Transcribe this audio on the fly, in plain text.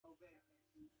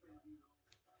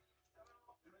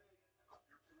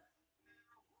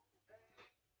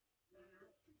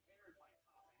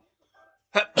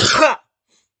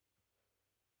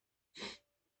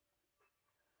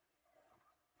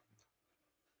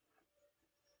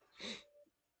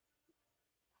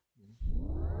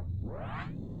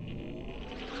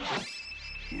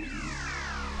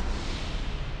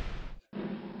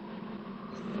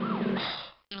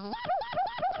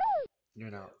You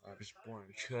know, I was born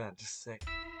trying to sing.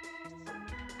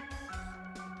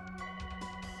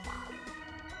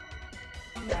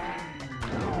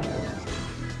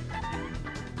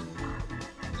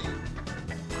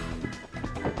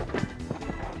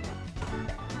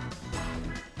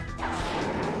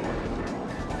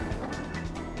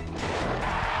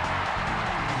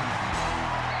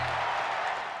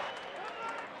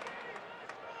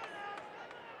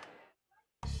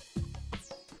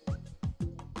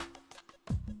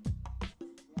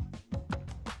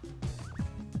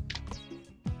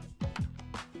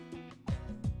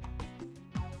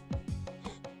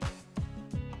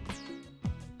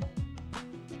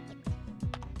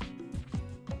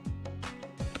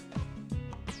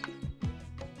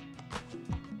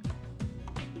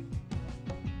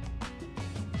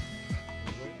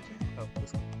 Help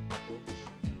this couple.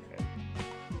 Okay.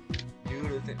 Due to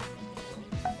the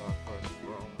first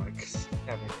roll, like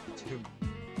 72.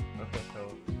 Okay, so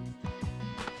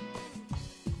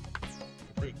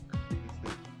I think this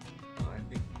is. I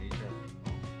think these are.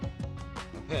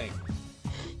 I think.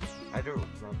 I don't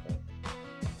remember.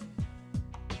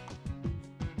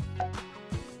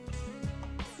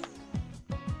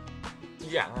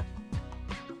 Yeah.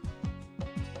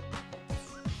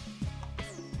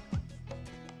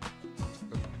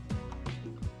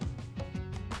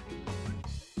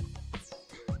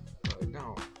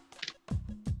 No.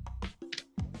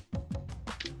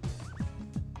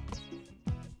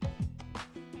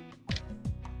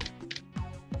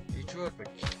 You drew up a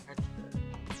catch there.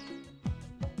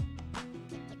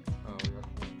 Oh,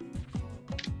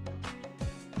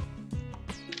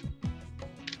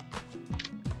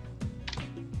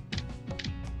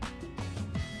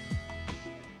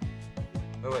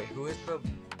 oh wait, who is the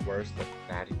worst at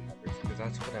batting average? Because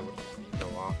that's what I would go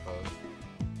off of.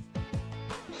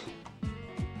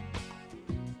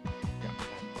 Yeah.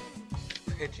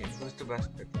 Pitching. Who's the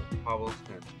best pitcher? Pablo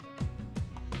Smith.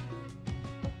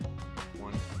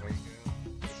 One strikeout.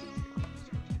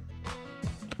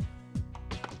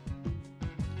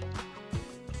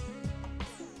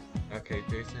 Okay,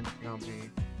 Jason, Yummy,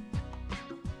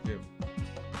 Bybb.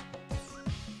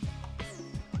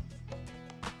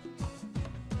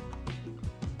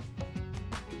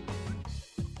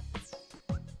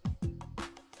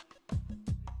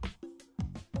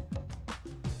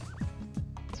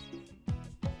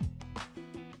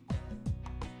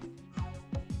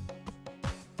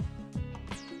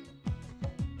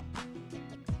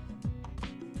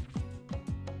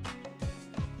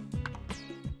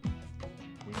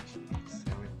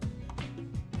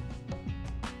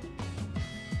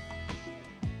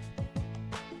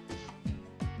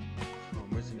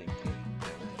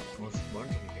 Most runs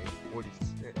in the game,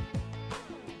 46.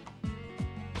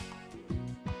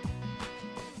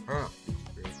 Huh.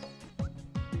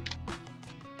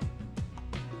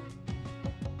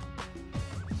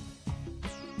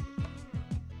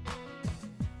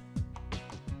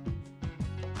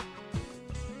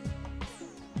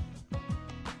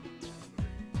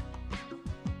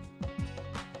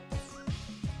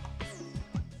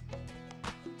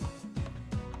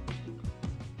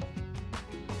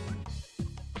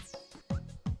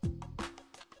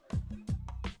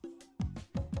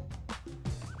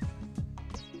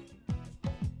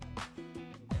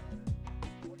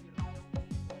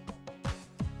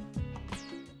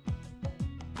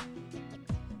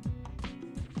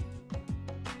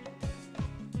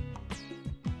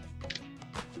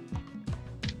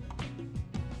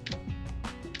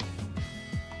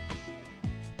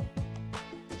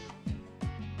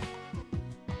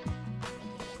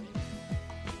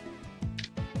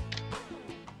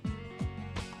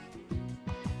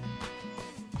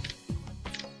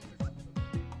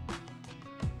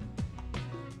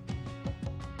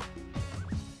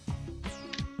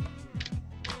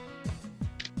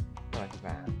 Like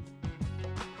that.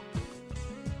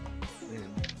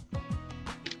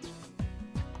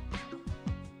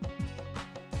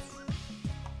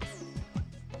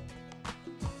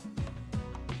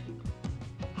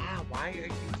 Why are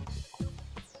you?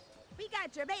 We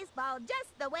got your baseball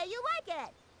just the way you like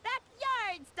it.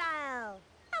 Backyard style.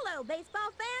 Hello,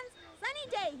 baseball fans. Sunny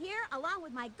Day here, along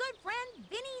with my good friend,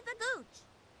 Vinny the Gooch.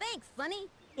 Thanks, Sunny.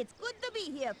 It's good to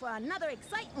be here for another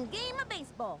exciting game of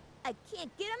baseball. I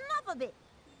can't get enough of it.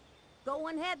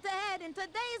 Going head-to-head in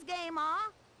today's game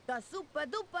are the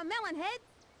super-duper Melonheads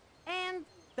and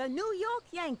the New York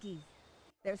Yankees.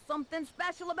 There's something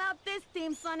special about this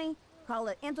team, Sonny. Call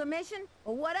it intermission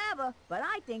or whatever, but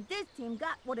I think this team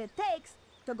got what it takes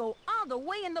to go all the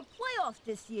way in the playoffs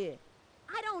this year.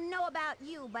 I don't know about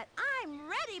you, but I'm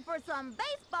ready for some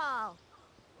baseball.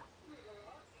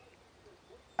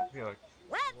 Yeah.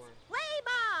 Let's play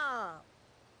ball!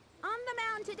 On the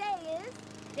mound today is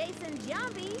Jason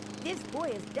Giambi. This boy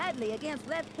is deadly against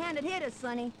left-handed hitters,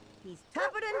 Sonny. He's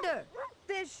tougher than dirt.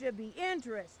 This should be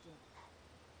interesting.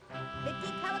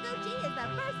 Vicky Kawaguchi is the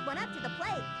first one up to the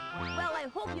plate. Well, I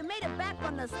hope you made it back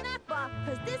from the snack bar,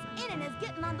 because this inning is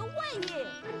getting on the way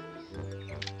here.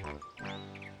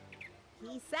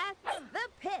 He sets the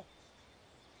pitch.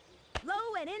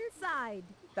 Low and inside.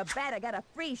 The batter got a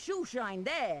free shoe shine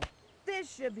there.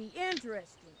 This should be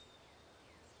interesting.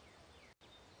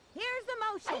 Here's the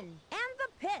motion and the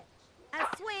pitch.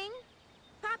 A swing.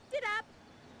 Popped it up.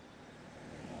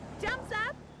 Jumps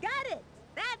up. Got it.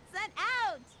 That's an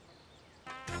out.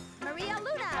 Maria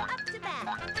Luna up to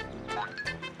bat.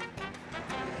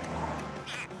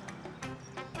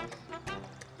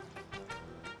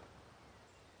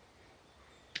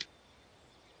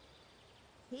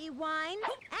 He winds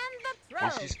and the throw.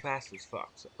 Oh, she's fast as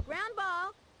fuck. So. Ground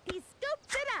ball. He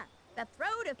scoops it up. The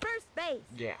throw to first base.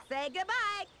 Yeah. Say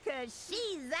goodbye, 'cause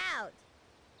she's out.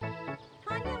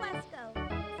 Tanya Lesko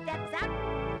steps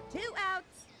up. 2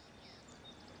 outs.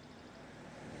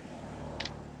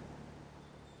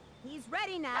 He's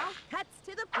ready now. Cuts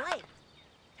to the plate.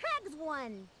 Tags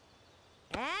one.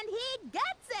 And he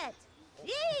gets it.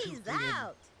 She's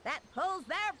out. That pulls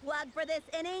their plug for this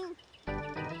inning.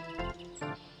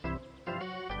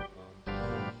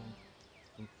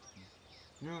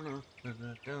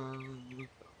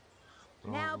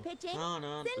 Now pitching,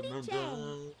 Cindy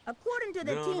Chang. According to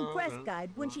the team press guide,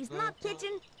 when she's not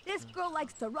pitching, this girl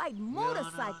likes to ride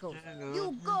motorcycles.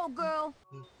 You go, girl.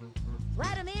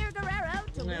 Vladimir Guerrero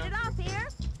to lead it off here.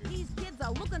 These kids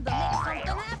are looking to make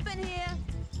something happen here.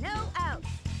 No outs.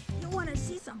 You want to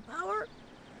see some power?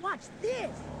 Watch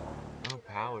this. No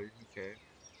power, okay.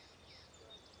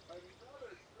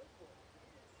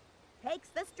 Takes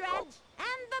the stretch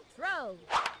and the throw.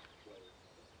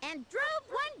 And drove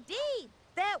one deep.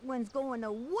 That one's going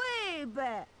away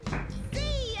back.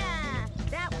 See ya!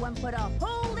 That one put a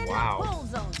hole in the pull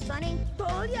zone, Sonny.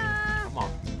 Pull ya! Come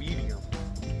on, medium.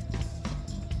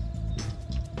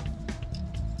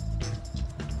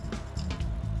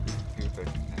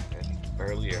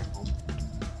 Barely at home.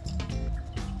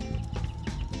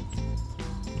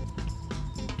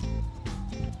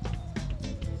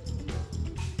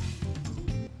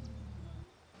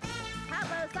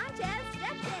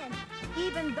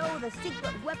 Even though the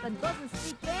secret weapon doesn't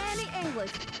speak any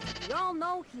English, we all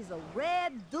know he's a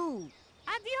red dude.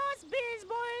 Adios,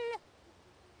 baseball!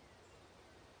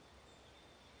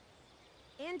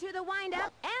 Into the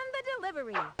windup and the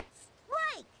delivery.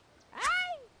 Strike!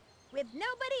 Aye! With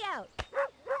nobody out.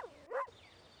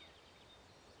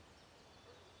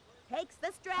 Takes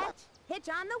the stretch. Pitch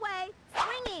on the way.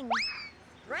 Swinging.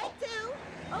 Strike 2.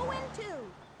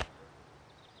 0-2.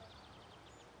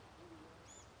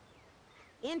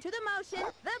 Into the motion,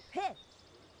 the pitch.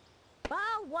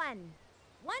 Ball 1.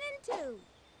 1-2.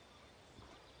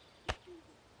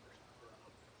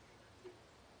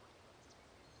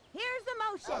 Here's the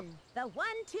motion. The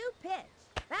 1-2 pitch.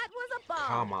 That was a ball.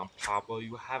 Come on, Pablo.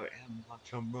 You haven't had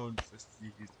much home runs this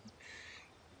season.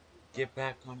 Get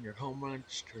back on your home run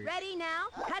streak. Ready now.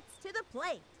 Cuts to the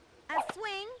plate. A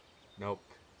swing. Nope.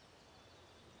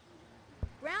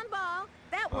 Ground ball.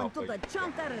 That one took a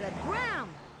chunk out of the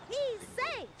ground. He's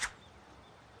safe.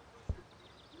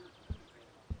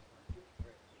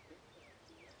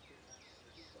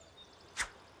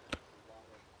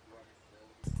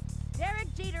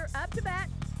 Derek Jeter up to bat.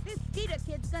 This Jeter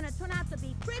kid's gonna turn out to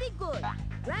be pretty good.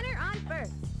 Runner on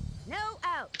first. No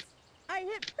outs. I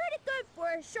hit pretty good for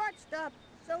a shortstop,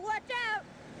 so watch out.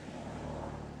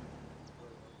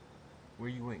 Where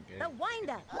you went, Gabe? The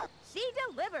windup. She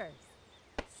delivers.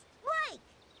 Strike.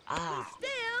 He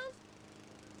steals.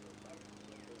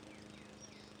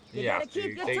 You gotta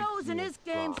keep your toes in this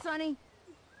game, Sonny.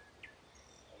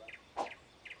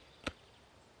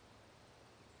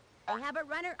 They have a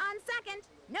runner on second.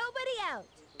 Nobody out.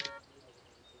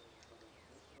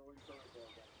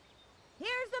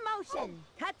 Here's the motion.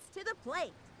 Cuts to the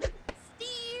plate.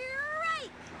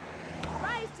 Strike!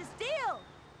 Tries to steal.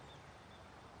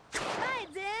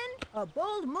 Slides in. A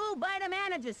bold move by the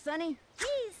manager, Sonny.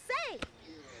 He's safe.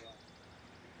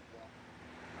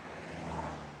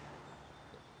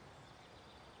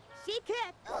 She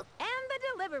kicked, and the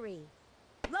delivery.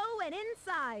 Low and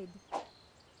inside.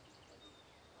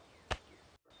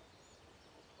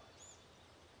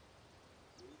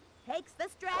 Takes the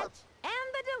stretch,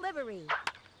 and the delivery.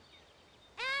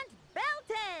 And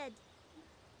belted!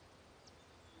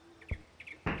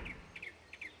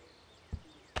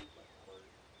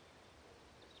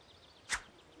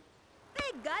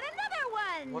 They got another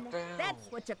one! What the hell? That's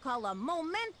what you call a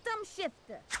momentum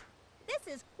shifter.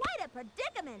 This is quite a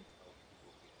predicament.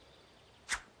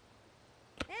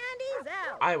 And he's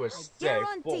out. I was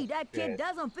guarantee that kid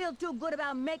doesn't feel too good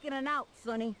about making an out,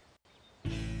 Sonny.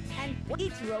 And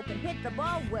Ichiro can hit the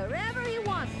ball wherever he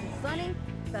wants to, Sonny.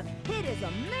 The hit is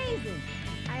amazing.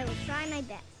 I will try my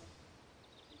best.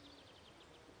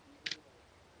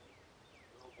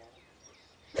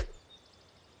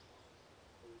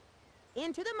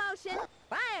 Into the motion,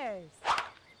 fires.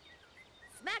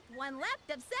 Smacked one left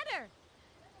of center.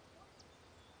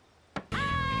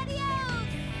 Adios!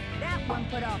 That one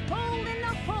put a hole in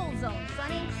the hole zone,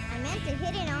 Sonny. I meant to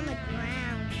hit it on the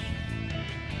ground.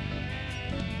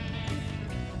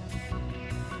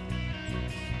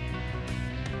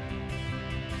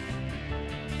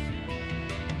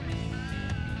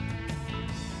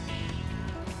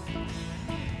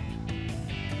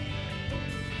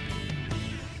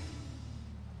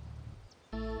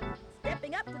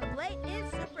 Stepping up to the plate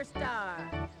is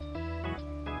Superstar.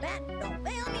 Bat, don't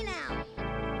fail me now.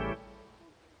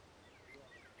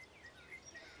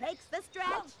 Takes the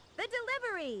stretch, the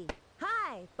delivery.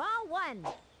 High, ball one.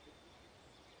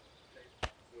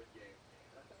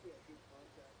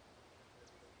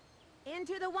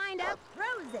 Into the windup,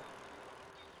 throws it.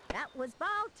 That was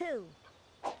ball two.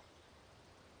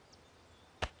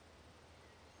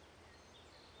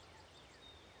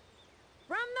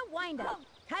 From the windup,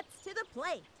 cuts to the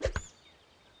plate.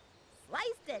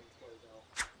 Sliced it.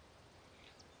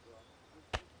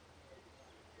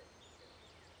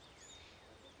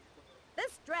 The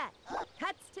stretch,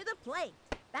 cuts to the plate.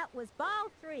 That was ball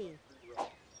three.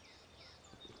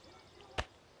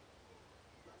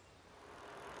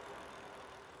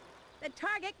 The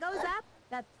target goes up,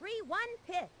 the 3-1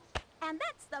 pitch. And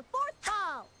that's the fourth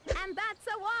ball. And that's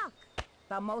a walk.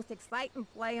 The most exciting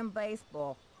play in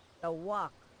baseball, the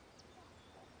walk.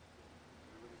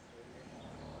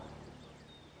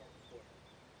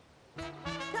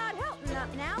 Todd Helton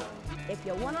up now. If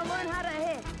you want to learn how to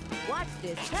hit, watch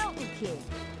this Helton kid.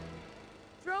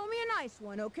 Throw me a nice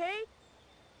one, okay?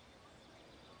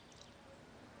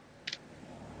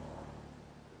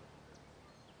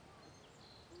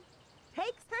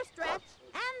 Takes her stretch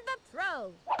and the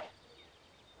throw.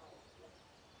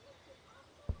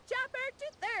 Chopper to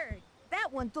third.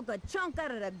 That one took a chunk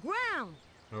out of the ground.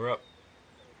 Hurry up.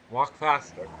 Walk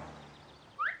faster.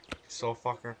 So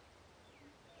fucker.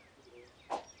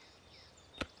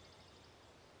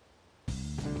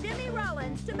 Jimmy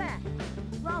Rollins to bat.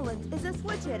 Rollins is a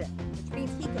switch hitter, which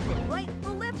means he can hit right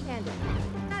or left-handed.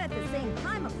 Not at the same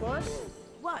time, of course.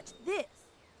 Watch this.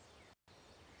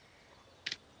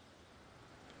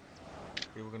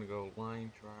 Okay, we're gonna go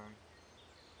line drive.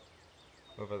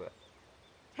 Over there.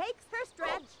 Takes her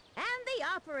stretch and the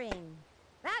offering.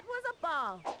 That was a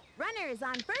ball. Runners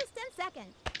on first and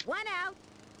second. One out.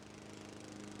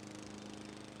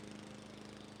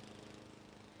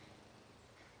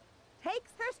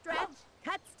 Takes her stretch,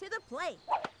 cuts to the plate.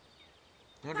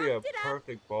 That'd be a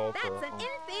perfect ball That's for an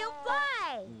infield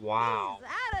fly. Wow. He's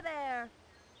out of there.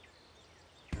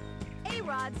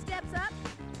 A-Rod steps up.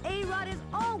 A-Rod is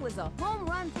always a home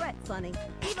run threat, Sonny,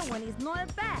 even when he's not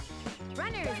at bat.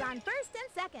 Runners on first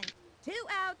and second. 2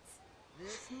 outs.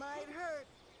 This might hurt,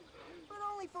 but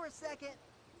only for a second.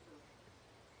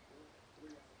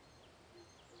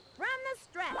 From the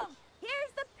stretch,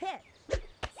 here's the pitch.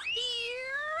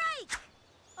 Strike!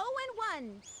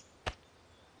 0-1.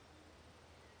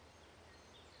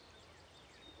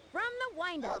 From the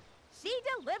windup, she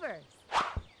delivers.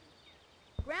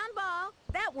 Ground ball.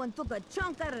 That one took a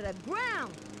chunk out of the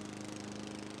ground.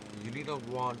 You need to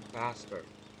run faster.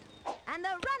 And the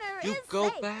runner You is go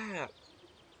safe. back.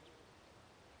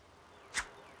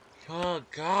 Oh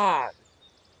God.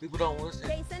 People don't listen.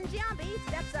 Jason Giambi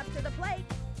steps up to the plate.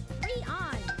 3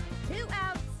 on, 2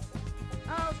 outs.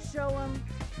 I'll show him.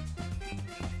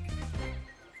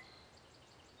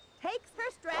 Takes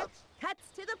her stretch, cuts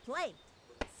to the plate.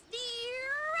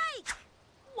 Strike!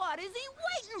 What is he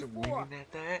Still waiting for? waiting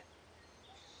at that?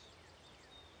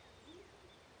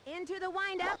 Into the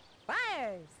windup,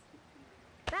 fires.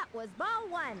 That was ball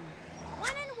 1.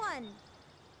 1-1.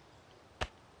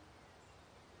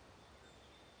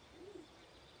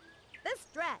 The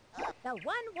stretch, the 1-1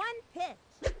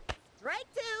 pitch.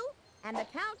 Strike 2, and the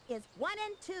count is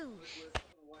 1-2.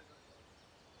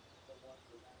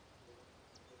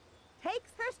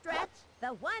 Takes her stretch, the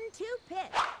 1-2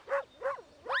 pitch.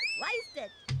 Sliced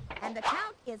it, and the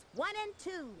count is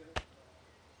 1-2.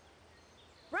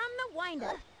 From the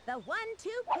windup, the 1-2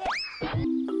 pitch.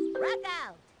 Struck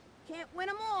out. Can't win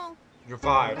them all. You're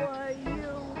fired. Why, you...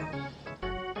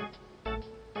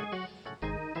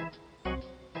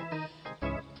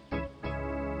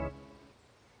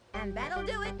 And that'll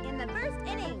do it in the first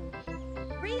inning.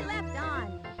 3 left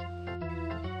on.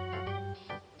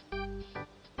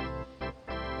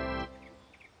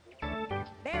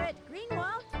 Barrett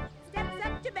Greenwald steps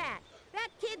up to bat. That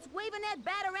kid's waving that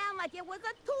bat around like it was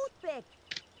a toothpick.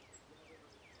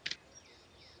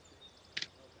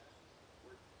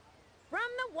 From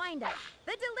the windup,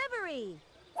 the delivery.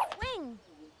 Swing.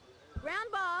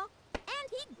 Ground ball. And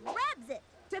he grabs it.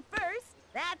 To first.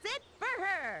 That's it for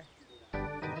her.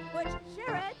 Butch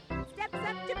Sherrod steps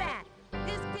up to bat.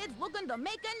 This kid's looking to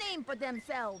make a name for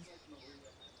themselves.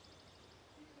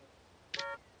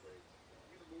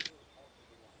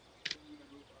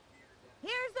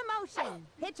 Here's the motion.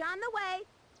 Pitch on the way.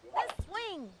 The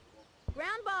swing.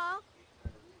 Ground ball.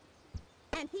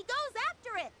 And he goes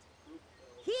after it.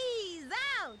 He's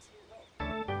out.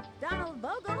 Donald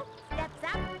Bogle steps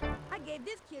up. I gave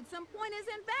this kid some pointers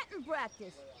in batting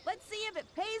practice. Let's see if it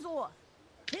pays off.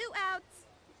 2 outs.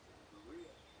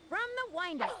 From the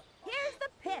windup, here's the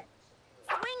pitch.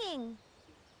 Swinging.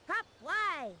 Pop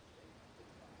fly.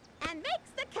 And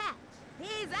makes the catch.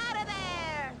 He's out of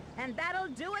there. And that'll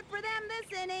do it for them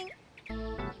this inning.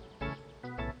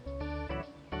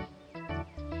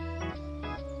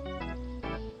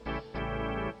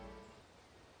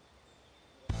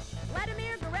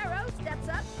 Vladimir Guerrero steps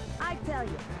up. I tell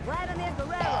you, Vladimir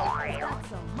Guerrero has got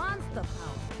some monster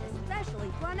power,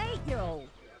 especially for an 8-year-old.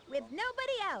 With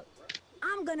nobody out,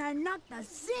 I'm gonna knock the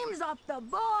seams off the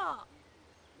ball.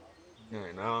 No,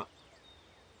 you're not.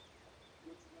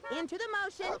 Into the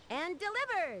motion and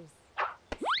delivers.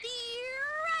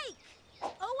 Strike!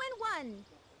 0-1.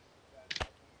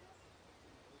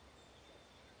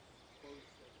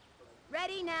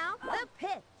 Ready now, the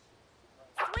pitch.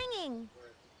 Swinging.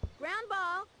 Ground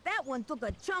ball. That one took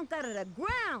a chunk out of the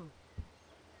ground.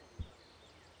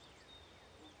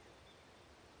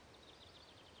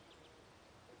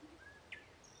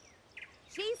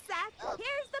 She's sacked.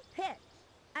 Here's the pitch.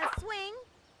 A swing.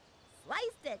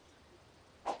 Sliced it.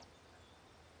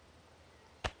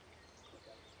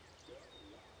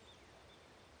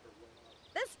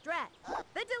 The stretch.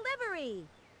 The delivery.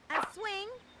 A swing.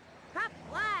 Pop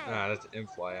fly. Ah, that's in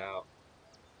fly out.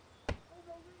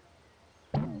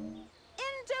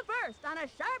 Into first on a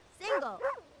sharp single.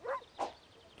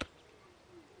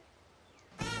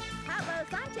 Pablo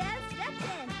Sanchez steps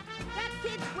in. That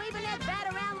kid's waving that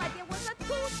bat around like it was a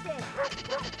toothpick.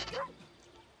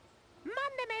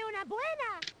 Mándeme una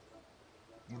buena.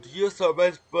 Dios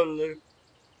sabes, brother.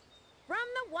 From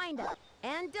the windup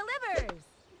and delivers.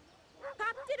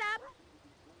 Popped it up.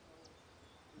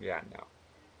 Yeah, no.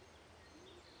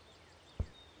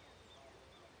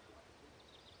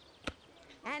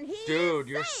 And he Dude,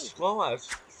 is you're safe. slow as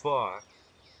fuck.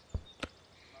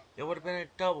 It would have been a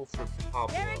double for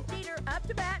Pablo. Derek Jeter up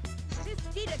to bat. This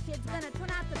Jeter kid's gonna turn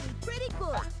out to be pretty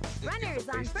good. Runners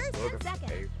on first and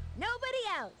second. Nobody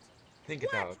out. Think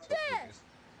it out. What's this?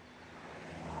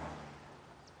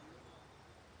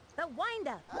 The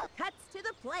windup cuts to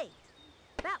the plate.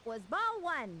 That was ball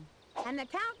 1. And the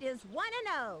count is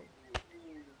 1-0.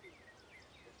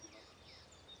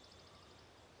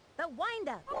 The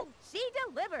windup. She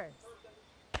delivers.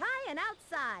 High and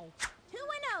outside.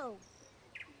 2-0.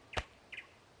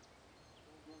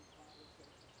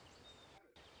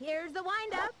 Here's the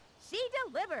windup. She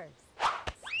delivers.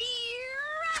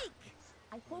 Strike!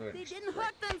 I hope they didn't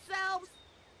hurt themselves.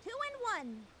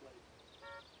 2-1.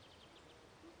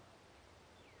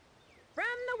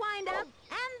 From the windup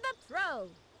and the throw.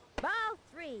 Ball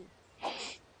 3.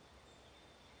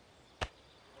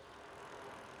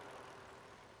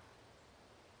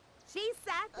 She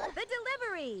sacked the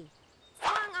delivery.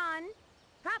 Swung on.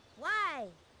 Pop fly.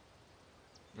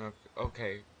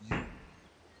 Okay.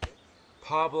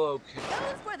 Pablo can...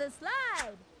 Goes for the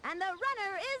slide. And the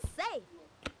runner is safe.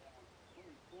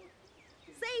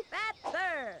 Safe at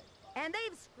third. And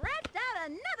they've scratched out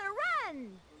another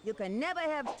run. You can never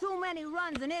have too many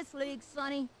runs in this league,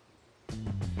 Sonny.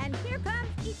 And here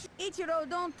comes Ichiro.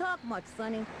 Don't talk much,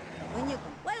 Sonny. When you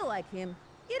can play like him,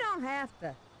 you don't have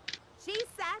to. She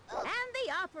sacked and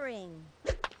the offering.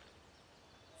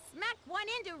 Smacked one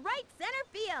into right center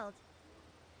field.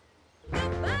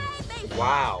 Goodbye, baseball.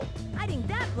 Wow. I think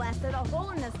that blasted a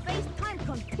hole in the space-time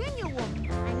continuum.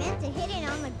 I meant to hit it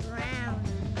on the ground.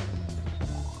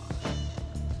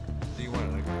 Do you want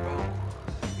to like a bomb?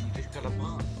 You just got a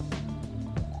bomb.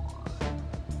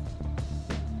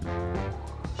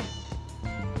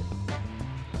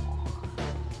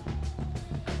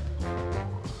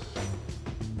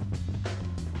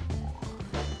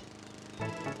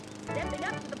 Stepping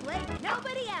up to the plate,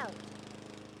 nobody out.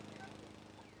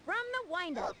 From the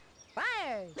windup,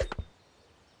 fires.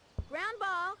 Ground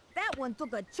ball, one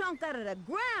took a chunk out of the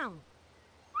ground.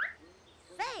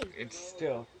 Say, It's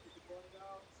still.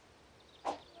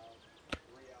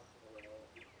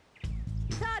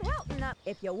 Todd Helton up.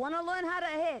 If you want to learn how to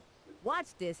hit, watch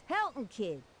this Helton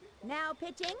kid. Now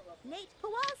pitching, Nate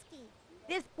Kowalski.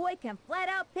 This boy can flat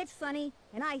out pitch, Sonny,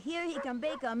 and I hear he can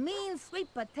bake a mean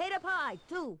sweet potato pie,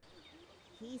 too.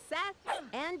 He sets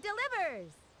and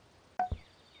delivers.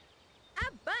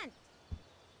 A bunt.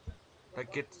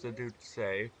 That gets the dude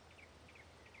safe.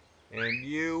 And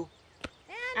you.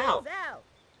 And Out. he's out.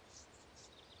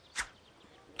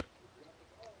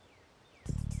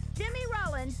 Jimmy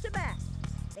Rollins to bat.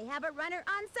 They have a runner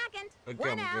on second. Again, One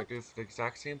we're gonna out. do the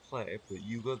exact same play, but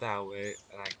you go that way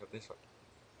and I go this way.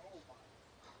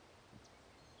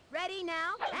 Ready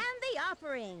now, and the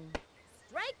offering.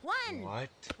 Strike one. What?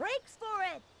 Breaks for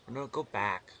it. No, go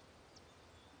back.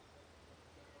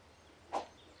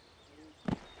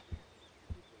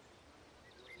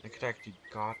 I could actually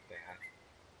got that.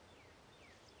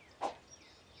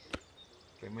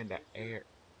 Get him in the air.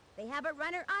 They have a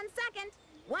runner on second.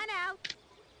 One out.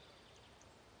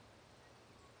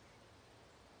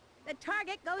 The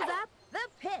target goes up. The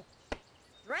pitch.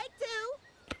 Strike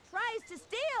two. Tries to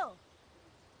steal.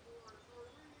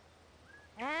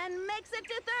 And makes it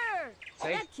to third.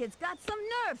 Safe. That kid's got some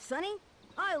nerve, Sonny.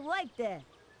 I like that.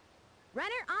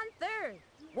 Runner on third.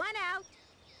 One out.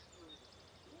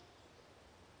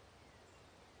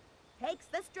 Takes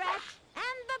the stretch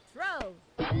and the throw.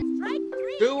 Strike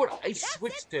three. Dude, I That's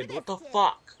switched it it. for What the this kid.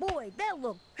 fuck? Boy, that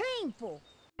looked painful.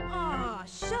 Aw,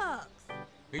 shucks.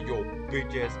 Get your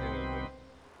bitch ass nigga.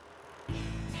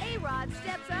 A-Rod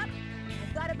steps up.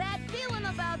 I've got a bad feeling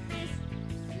about this.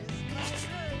 This might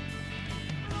hurt,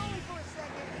 but only for a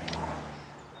second.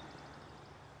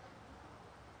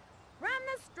 From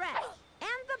the stretch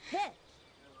and the pitch.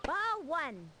 Ball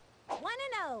one.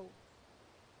 1-0.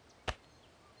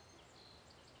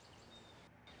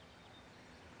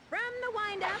 From the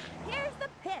windup, here's the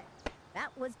pitch.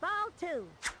 That was ball two.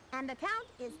 And the count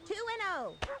is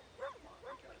 2-0.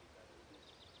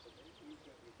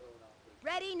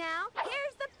 Ready now,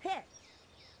 here's the pitch.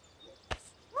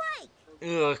 Strike!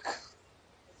 Ugh.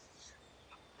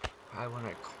 I want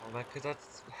to call that because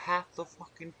that's half the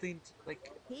fucking thing.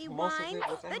 Like, He most of winds it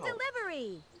was the out.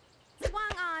 delivery.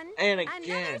 Swung on. And Another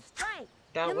again, strike.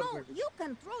 that you was know, you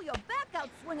can throw your back out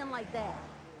swinging like that.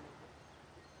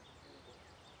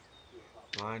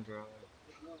 line drive.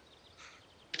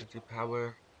 Into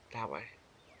power that way.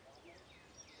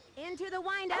 Into the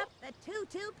windup, the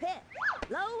 2-2 pitch.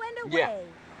 Low and away. Yeah.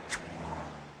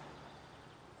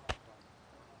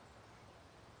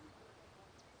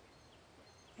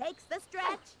 Takes the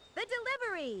stretch, the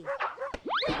delivery.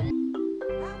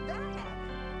 How'd that happen?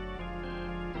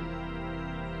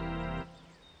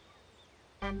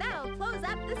 And that'll close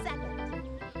up the second.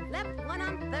 Left one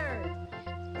on third.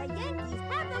 The Yankees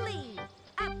have the lead.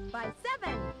 Up by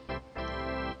 7.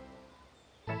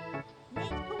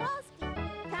 Nate Kowalski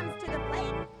comes to the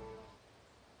plate.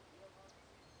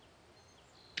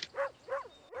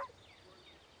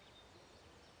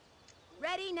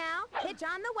 Ready now, pitch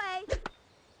on the way.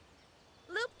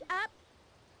 Looped up.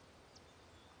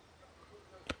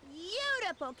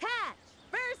 Beautiful catch.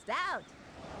 First out.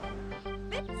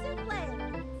 Bybb play.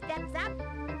 Steps up.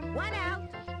 One out.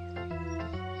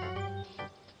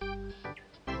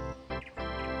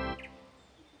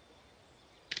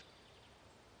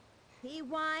 He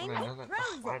winds, I know that.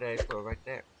 throws Why it. did I put it right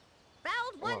there?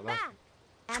 Fouled one Oh, that's- back.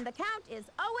 And the count is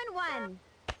 0-1.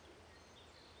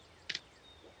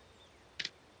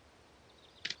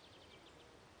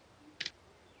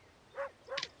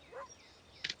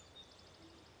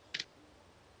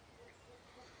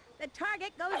 The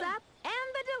target goes up, and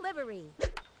the delivery.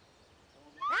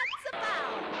 That's a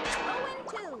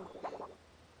foul. 0-2.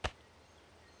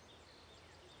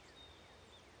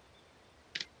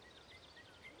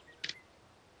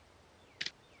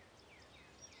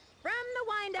 From the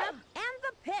windup and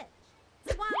the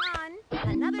pitch. Swung on.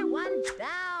 Another one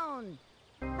down.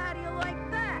 How do you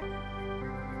like that?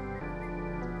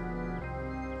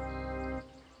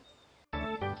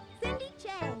 Cindy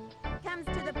Chang comes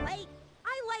to the plate.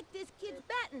 I like this kid's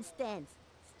batting stance.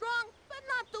 Strong, but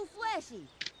not too flashy.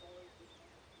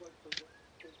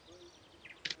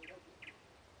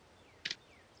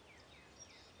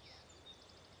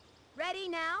 Ready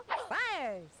now,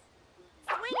 fires.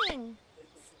 Swinging.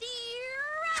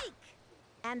 Strike!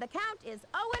 And the count is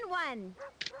 0-1.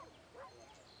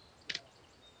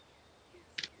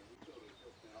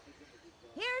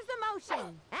 Here's the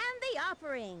motion and the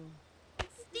offering.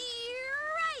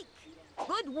 Strike!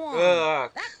 Good one.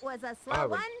 Ugh. That was a I slow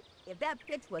would one. If that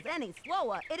pitch was any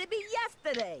slower, it'd be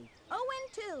yesterday.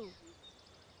 0-2.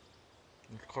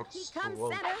 He comes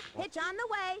center, pitch on the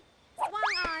way,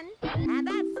 swung on, and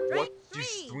that's straight What's he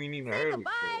three. swinging Say early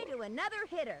goodbye for? to another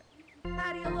hitter.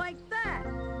 How do you like that?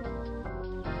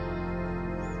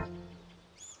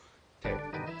 The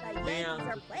Yankees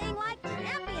are playing like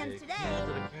champions today.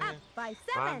 Up by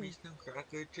Buy me 7. some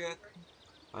Cracker Jack.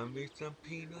 Buy me some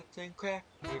peanuts and Cracker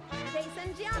Jack.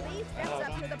 Jason Giambi steps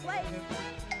up to the plate.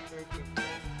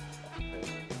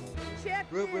 Check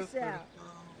this out.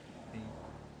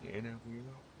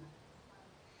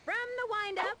 From the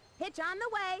windup, pitch on the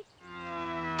way.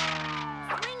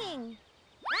 Swinging.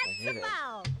 That's a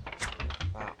foul.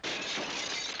 Wow.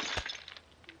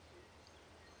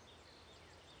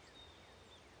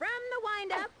 From the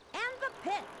windup and the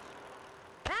pitch.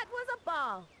 That was a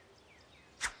ball.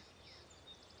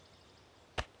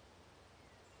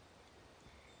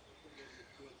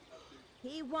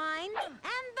 He winds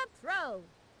and the throw.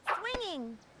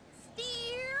 Swinging.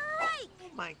 Strike.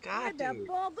 Oh my God, Where'd the dude.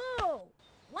 ball go?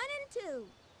 1-2.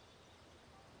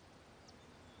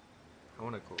 I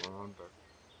want to go around, but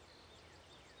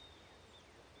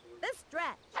The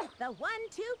stretch. The 1-2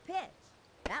 pitch.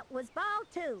 That was ball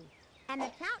 2. And the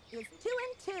count is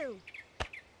 2-2.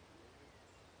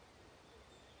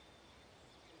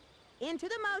 Into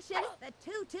the motion, the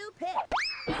 2-2 pitch.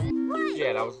 Right.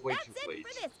 yeah, that was way That's too it late.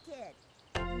 for this kid.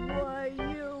 Why,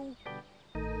 you...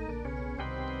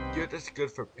 Dude, that's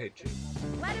good for pitching.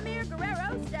 Vladimir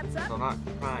Guerrero steps So up. I'm not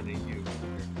trying to use.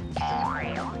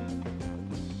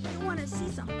 You want to see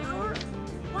some power?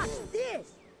 Watch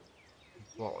this.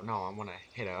 Well, no, I want to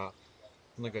hit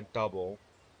like a double.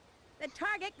 The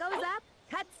target goes up,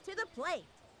 cuts to the plate.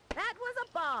 That was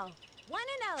a ball.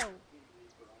 1-0.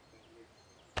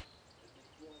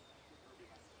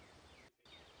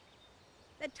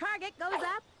 The target goes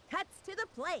up, cuts to the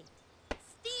plate.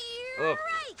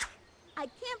 Strike! I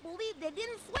can't believe they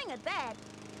didn't swing at that.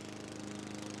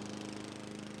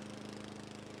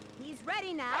 He's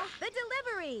ready now. The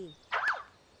delivery.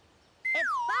 It's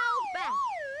fouled back.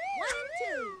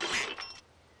 1-2.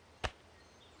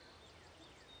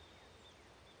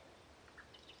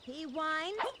 He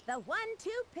winds the 1-2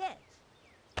 pitch.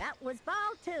 That was ball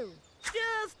 2.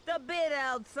 Just a bit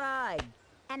outside.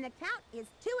 And the count is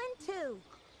 2-2.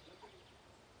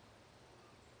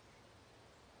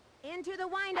 Into the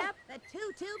windup, the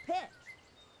 2-2 pitch.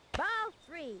 Ball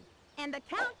 3. And the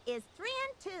count is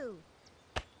 3-2.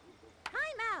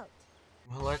 Timeout.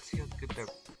 Well, let's see how good the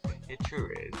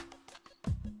pitcher is.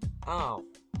 Oh,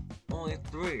 only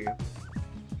 3.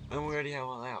 And we already have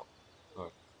one out.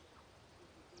 Oh.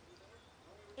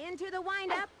 Into the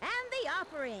windup and the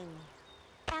offering.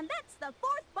 And that's the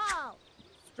 4th ball.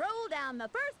 Stroll down the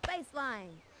first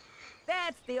baseline.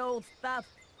 That's the old stuff.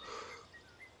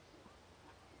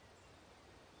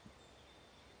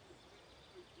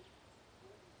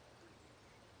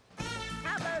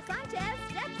 Pablo Sanchez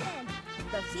steps in.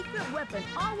 The secret weapon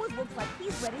always looks like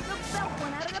he's ready to belt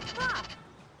one out of the park.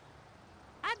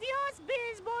 Adios,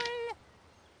 baseball.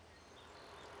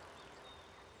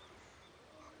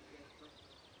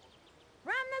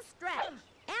 From the stretch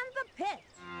and the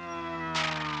pitch.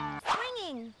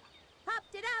 Swinging.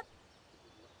 Popped it up.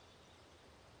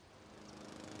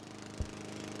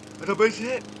 And a base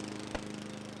hit.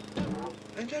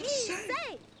 And that's He's safe.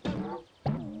 safe.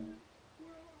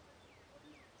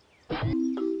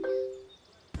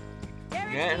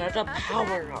 Yeah, and that's a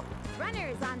power up.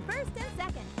 Runners on first and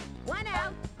second. 1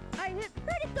 out. I hit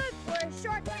pretty good for a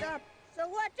shortstop, so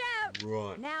watch out.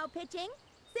 Run. Now pitching,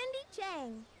 Cindy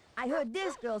Chang. I heard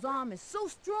this girl's arm is so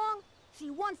strong, she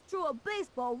once threw a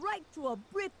baseball right through a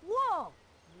brick wall.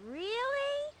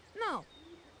 Really? No.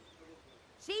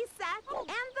 She sat and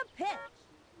the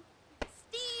pitch.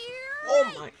 Steer.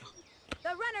 Oh my. The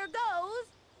runner goes.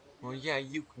 Well, yeah,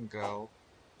 you can go.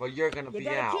 But you're gonna You be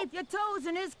gotta out. keep your toes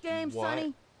in this game, What?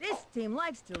 Sonny. This team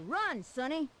likes to run,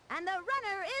 Sonny. And the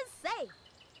runner is safe.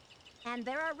 And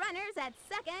there are runners at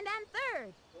second and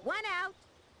third. 1 out.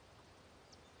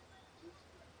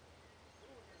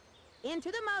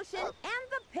 Into the motion and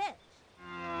the pitch.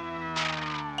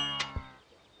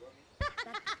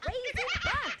 That's crazy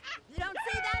bunt. You don't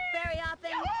see that very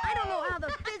often. I don't know how the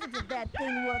physics of that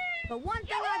thing work, but one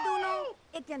thing I do know,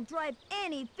 it can drive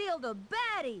any fielder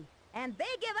batty. And they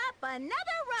give up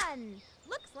another run.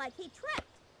 Looks like he tripped,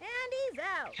 and he's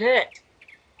out. Hit.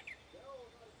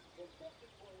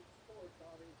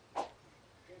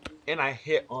 And I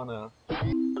hit on a.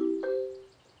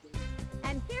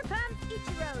 And here comes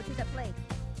Ichiro to the plate.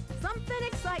 Something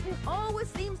exciting always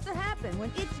seems to happen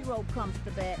when Ichiro comes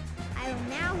to bat. I will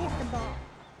now hit the ball.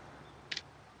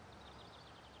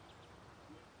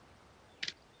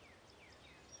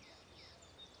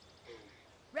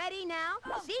 ready now.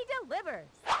 She delivers.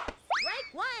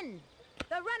 Strike one.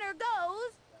 The runner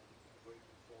goes.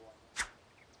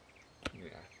 Yeah.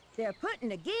 They're putting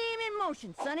the game in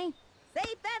motion, Sonny.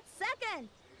 Safe at second.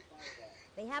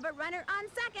 They have a runner on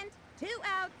second. 2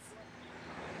 outs.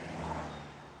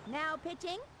 Now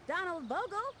pitching, Donald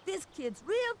Bogle. This kid's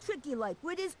real tricky like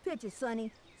with his pitches,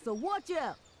 Sonny. So watch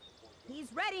out.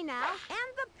 He's ready now,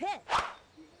 and the pitch. Plug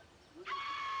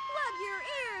your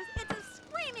ears. It's a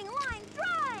screaming line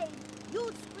drive.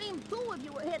 You'd scream too if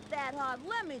you were hit that hard,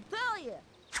 let me tell you.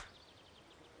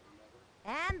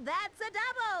 And that's a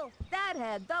double. That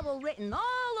had double written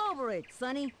all over it,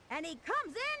 Sonny. And he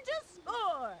comes in to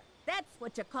score. That's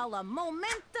what you call a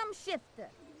momentum shifter.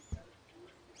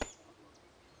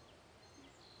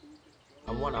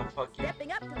 I want to fucking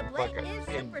Stepping up to the plate is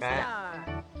fucking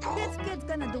Superstar. This kid's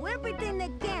gonna do everything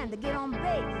they can to get on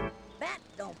base. Bat,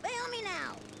 don't fail me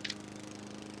now.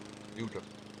 beautiful.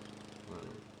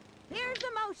 Here's the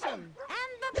motion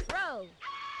and the throw.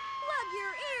 Plug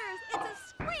your ears. It's a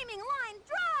screaming line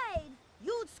drive.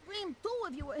 You'd scream too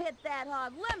if you were hit that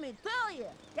hard, let me tell you.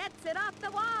 Gets it off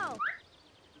the wall.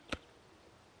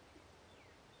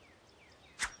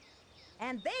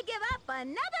 And they give up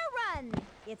another run.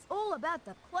 It's all about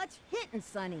the clutch hitting,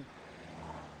 Sonny.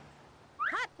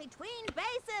 Cut between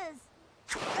bases.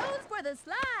 Goes for the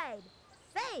slide.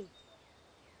 Safe.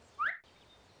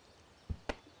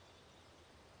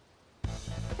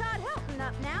 Todd Helton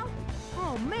up now.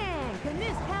 Oh man, can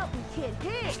this Helton kid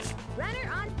hit?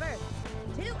 Runner on first.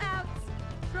 2 outs.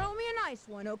 Throw me a nice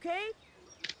one, okay?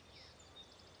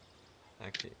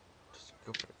 Actually, just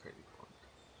go for the crazy one.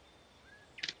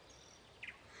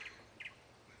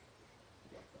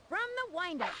 From the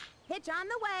windup. Pitch on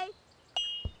the way.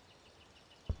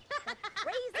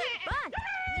 Crazy bunt.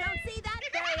 You don't see that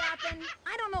very often.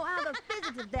 I don't know how the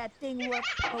physics of that thing work,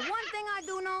 but one thing I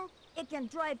do know, it can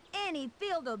drive any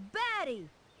fielder batty.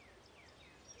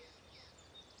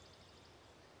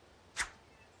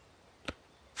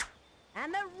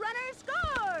 And the runner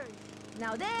scores.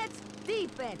 Now that's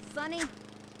defense, Sonny.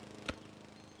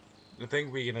 I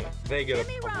think they get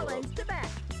Jimmy a Rollins to bat.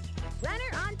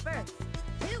 Runner on first.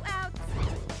 2 outs.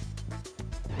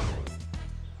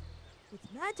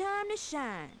 It's my time to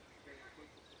shine.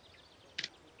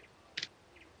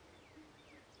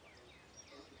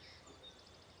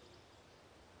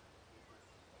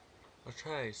 I'll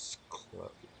try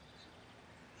close.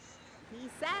 He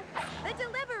sets the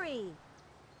delivery.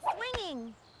 Swinging.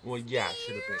 Well, yeah,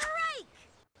 should have been. Strike.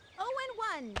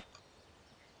 0-1.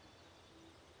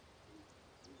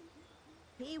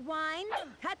 He winds,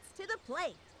 cuts to the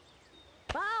plate.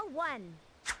 Ball 1.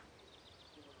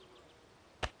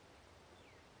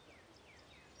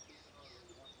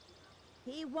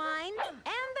 He winds, and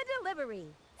the delivery.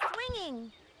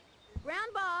 Swinging.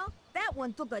 Ground ball. That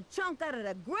one took a chunk out of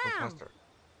the ground. Faster.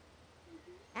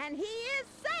 And he is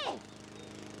safe.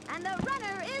 And the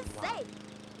runner is safe.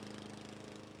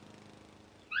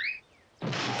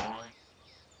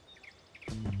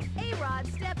 A-Rod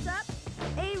steps up.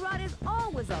 A-Rod is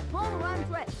always a home run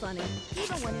threat, Sonny,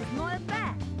 even when he's not at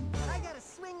bat. I got a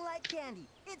swing like candy.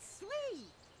 It's sweet.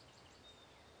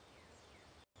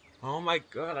 Oh my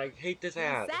god, I hate this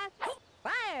ad. Seth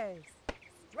fires.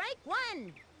 Strike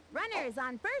 1. Runners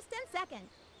on first and second.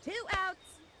 2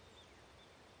 outs.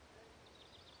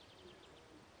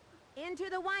 Into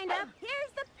the windup.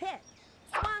 Here's the pitch.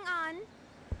 Swung on.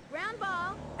 Ground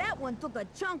ball. That one took a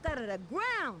chunk out of the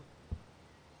ground.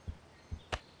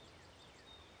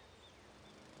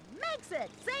 Makes it.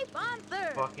 Safe on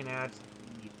third. Fucking ads.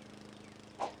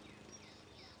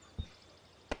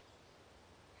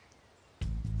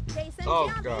 Jason Oh,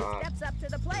 Giambi God. steps up to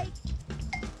the plate.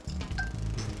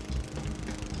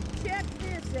 Check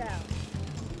this out.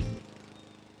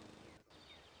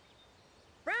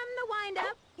 From the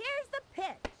windup, here's the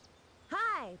pitch.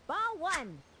 High, ball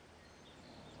 1.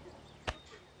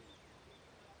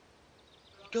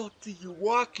 Go to you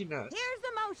walking us. Here's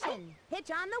the motion.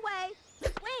 Pitch on the way.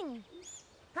 Swing.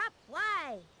 Pop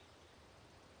fly.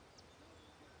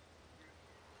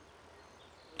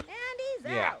 And he's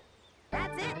Yeah. out.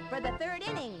 That's it for the third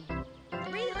inning.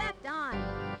 3 left on.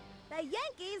 The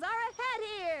Yankees are ahead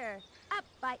here. Up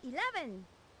by 11.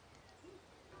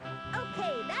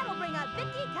 Okay, that'll bring up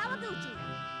Vicky Kawaguchi.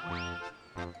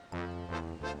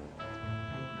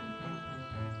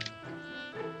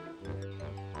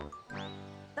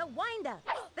 The windup.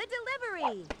 The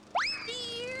delivery.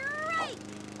 Strike.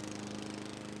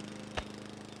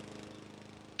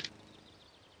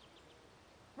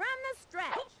 From the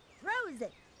stretch. Throws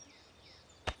it.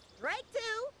 Strike 2.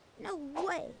 No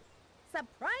way.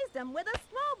 Surprised him with a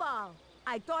small ball.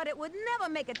 I thought it would never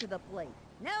make it to the plate.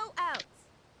 No outs.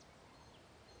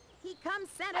 He comes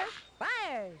center,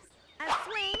 fires. A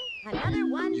swing, another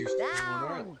one You still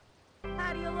down.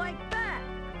 How do you like that?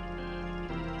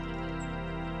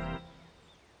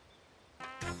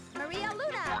 Maria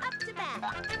Luna up to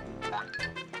bat.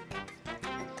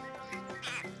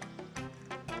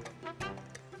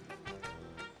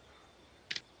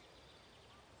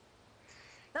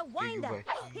 The windup.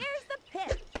 Here's the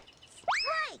pitch.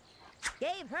 Strike!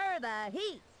 Gave her the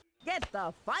heat. Get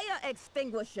the fire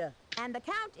extinguisher. And the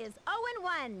count is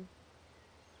 0-1.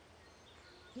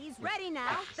 He's ready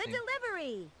now. The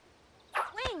delivery.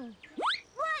 Swing.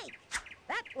 Strike!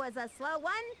 That was a slow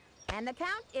one. And the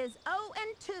count is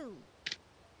 0-2.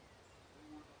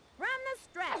 From the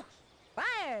stretch.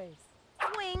 Fires.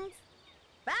 Swings.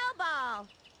 Foul ball.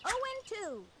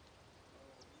 0-2.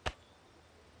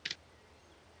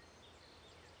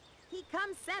 He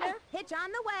comes center, pitch on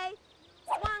the way,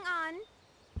 swung on,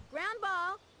 ground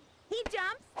ball, he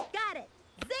jumps, got it,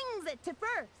 zings it to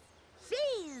first.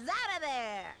 She's out of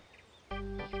there.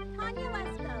 Tanya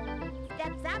Lesko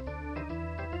steps up.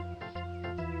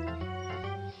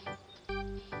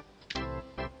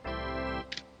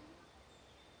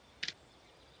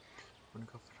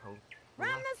 From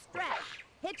the stretch,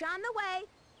 pitch on the way,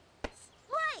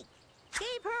 strike,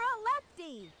 gave her a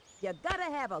lefty. You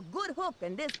gotta have a good hook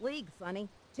in this league, Sonny.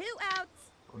 2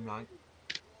 outs. I'm not.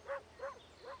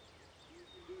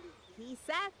 He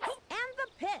sets, and the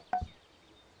pitch.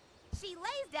 She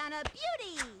lays down a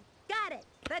beauty. Got it.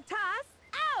 The toss,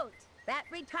 out. That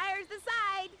retires the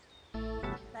side.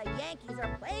 The Yankees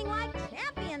are playing like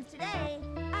champions today.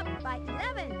 Up by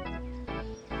 11.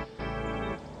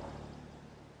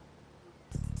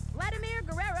 Vladimir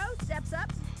Guerrero steps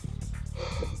up.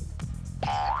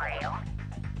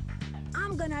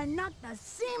 I'm gonna knock the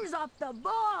seams off the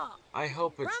ball. I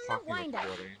hope it's From the fucking windup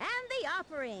recording. and the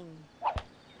offering.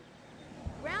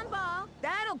 Ground ball.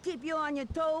 That'll keep you on your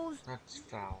toes. That's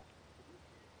foul.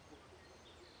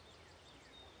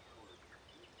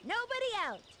 Nobody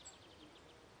out.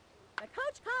 The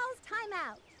coach calls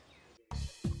timeout.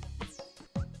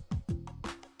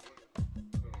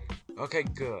 Okay,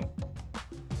 good.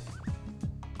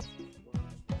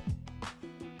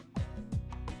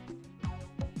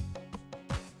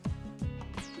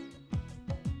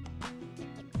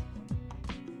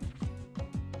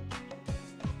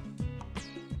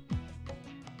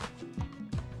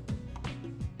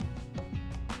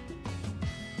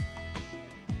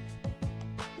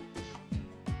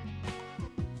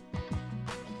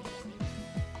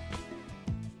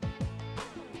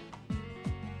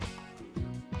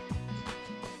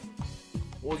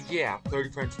 Well, yeah, 30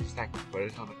 frames per second, but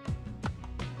it's on a...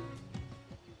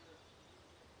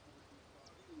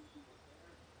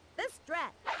 The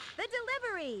stretch. The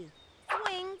delivery.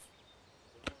 Swings.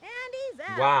 And he's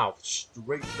out. Wow,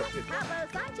 straight to the Pablo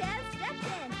Sanchez steps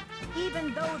in.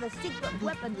 Even though the secret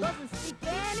weapon doesn't speak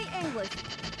any English,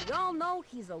 we all know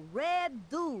he's a red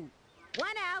dude. 1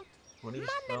 out. What do you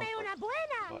Mándeme smell una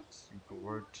buena. like? Super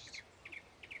words.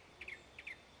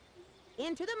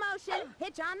 Into the motion.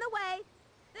 Pitch on the way.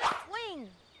 The swing.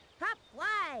 Top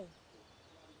fly.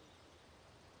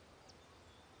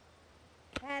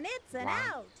 And it's an Wow.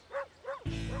 out.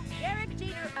 Derek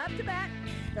Jeter up to bat.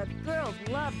 The girls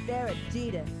love Derek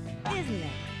Jeter, isn't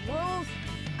it? Wolves,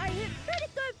 I hit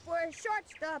pretty good for a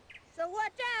shortstop, so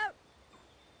watch out.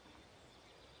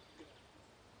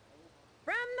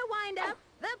 From the windup,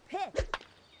 the pitch.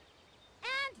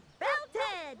 And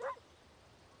belted.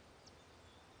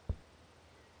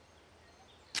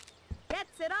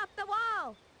 Gets it off the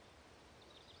wall.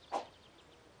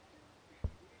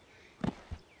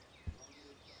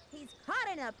 He's caught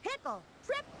in a pickle,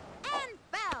 tripped and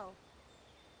fell.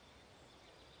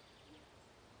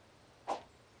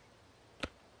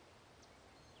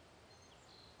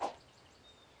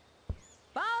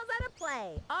 Ball's out of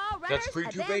play. All runners That's free 2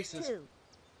 advance bases. 2.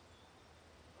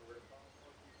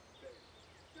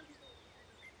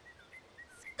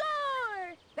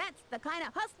 Score! That's the kind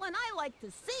of hustling I like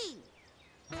to see.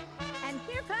 And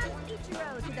here comes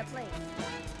Ichiro to the plate.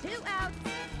 2 outs.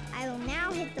 I will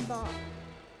now hit the ball.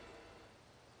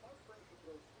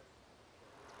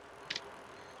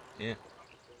 Yeah.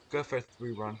 Go for a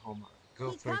 3-run homer.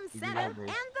 Go He for comes 3 center homers.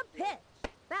 and the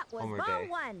pitch. That was Homer ball day.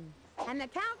 1. And the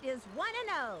count is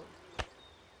 1-0.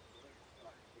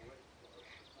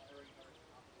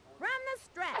 From the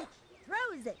stretch.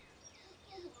 Throws it.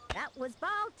 That was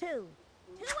ball 2.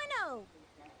 2-0.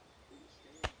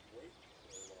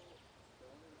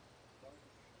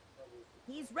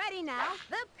 He's ready now.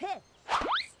 The pitch.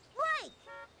 Strike!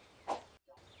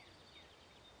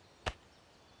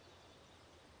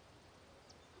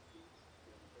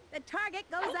 The target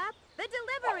goes up. The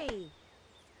delivery.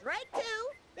 Strike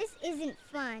two. This isn't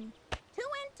fun. 2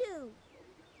 and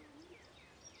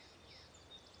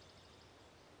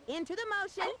 2. Into the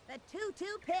motion. The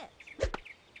 2-2 pitch.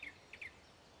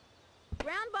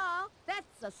 Ground ball.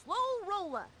 That's a slow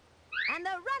roller. And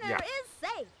the runner is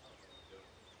safe.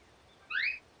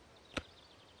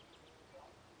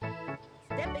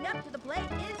 Stepping up to the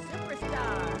plate is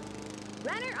Superstar.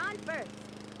 Runner on first.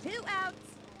 2 outs.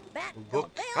 Bat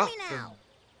don't fail me now.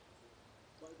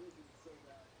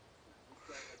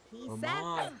 He set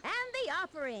and the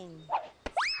offering.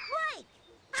 Strike!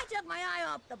 I took my eye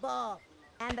off the ball.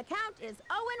 And the count is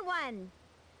 0-1.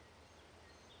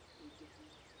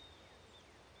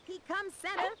 He comes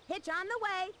center, pitch on the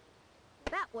way.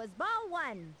 That was ball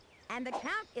 1. And the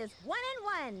count is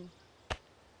 1-1.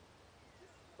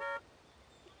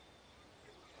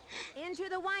 Into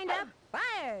the windup,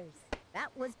 fires.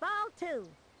 That was ball 2.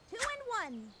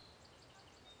 2-1.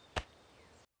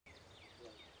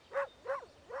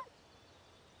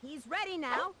 He's ready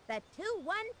now. The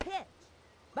 2-1 pitch.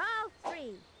 Ball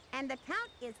 3. And the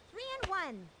count is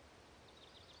 3-1.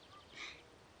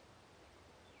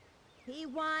 He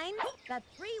winds the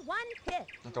 3-1 pitch.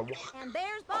 And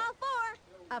there's ball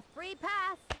 4. A free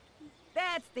pass.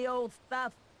 That's the old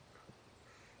stuff.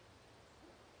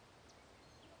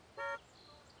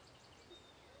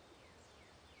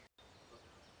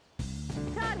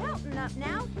 Todd Helton up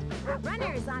now.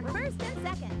 Runners on first and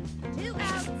second. 2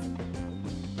 outs.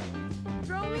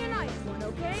 Throw me a nice one,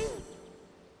 okay?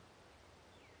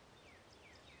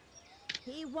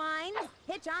 He winds,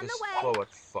 pitch on the way. Slow as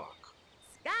fuck.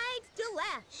 Skies to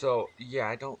left. So, yeah,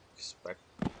 I don't expect...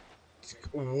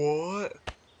 What?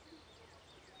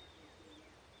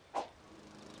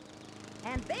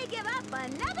 And they give up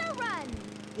another run.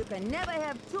 You can never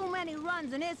have too many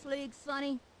runs in this league,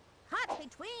 Sonny. Cut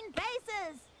between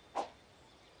bases.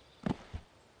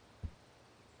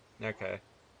 Okay.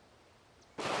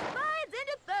 Slides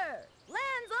into third.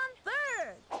 Lands on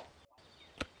third.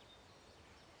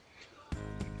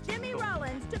 Jimmy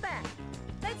Rollins to bat.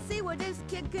 Let's see what this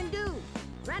kid can do.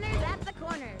 Runners at the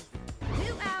corners.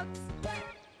 2 outs.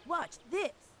 Watch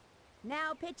this.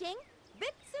 Now pitching,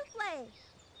 Vic Souffle.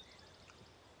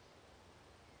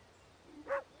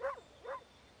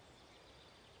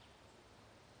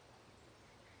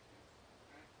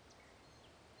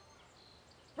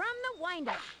 From the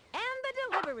windup and the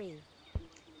delivery.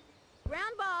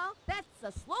 Ground ball, that's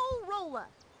a slow roller.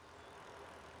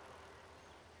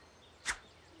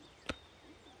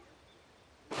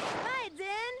 Slides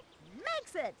in,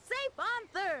 makes it, safe on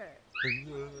third.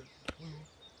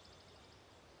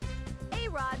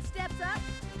 A-Rod steps up,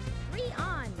 3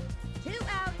 on, 2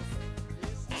 outs.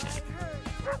 This might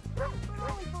hurt, but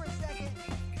only for a second.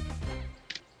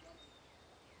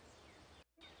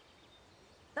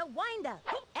 The windup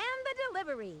and the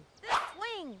delivery. The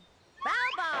swing.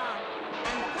 Foul ball.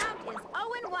 And the count is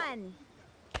 0-1.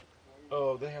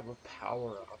 Oh, they have a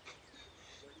power-up.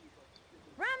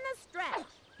 From the stretch,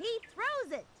 he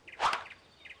throws it.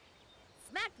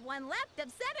 Smacked one left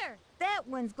of center. That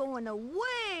one's going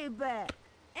away back.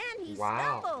 And he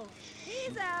stumbled.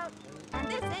 He's out. And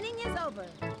this inning is over.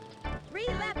 3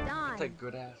 left on. That's a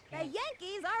good-ass The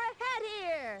Yankees are ahead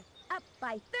here. Up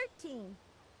by 13.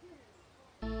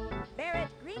 Barrett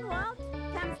Greenwald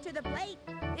comes to the plate.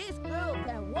 This girl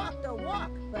can walk the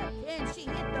walk, but can she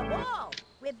hit the ball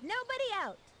with nobody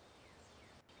out?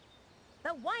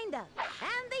 The windup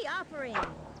and the offering.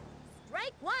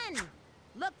 Strike 1.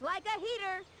 Looked like a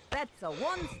heater. That's a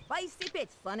 1 spicy pitch,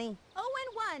 Sonny.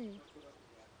 0-1.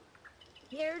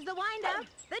 Here's the windup,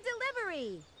 the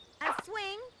delivery. A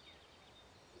swing.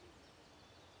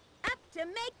 Up to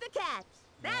make the catch.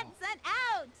 That's an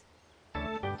out.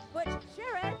 Butch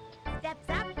Sherritt steps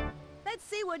up. Let's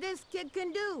see what this kid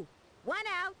can do. 1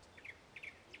 out.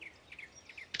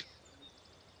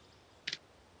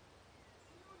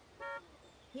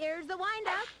 Here's the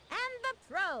windup and the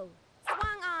throw.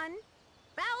 Swung on.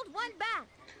 Fouled one back.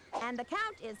 And the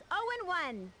count is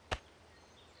 0-1.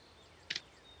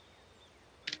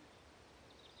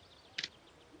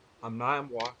 I'm not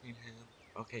walking him.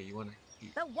 Okay, you wanna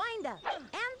eat. The windup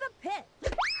and the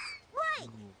pitch. Right!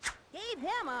 Gave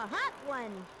him a hot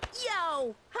one.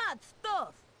 Yo, hot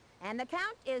stuff. And the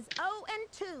count is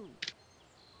 0-2.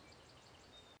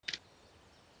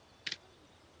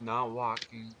 Not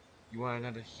walking. You want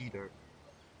another heater.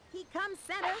 He comes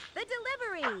center, the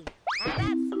delivery. And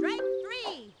that's strike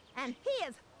 3. And he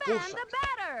has found the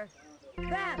batter.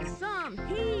 That's some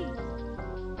heat.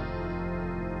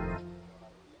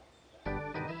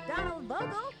 Donald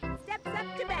Vogel steps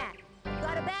up to bat.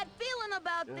 Got a bad feeling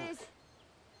about this.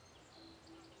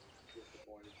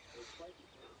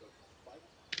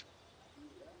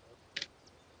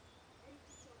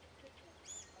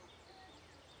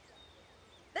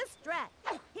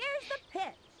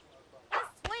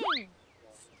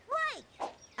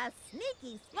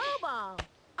 sneaky slow ball.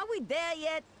 Are we there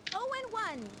yet?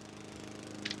 0-1.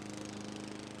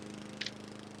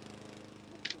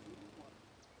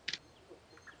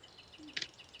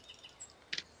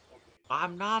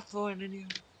 I'm not throwing any.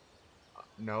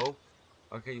 No.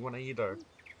 Okay, you want to either.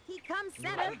 He comes You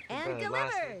center like and the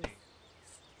last delivers. inning.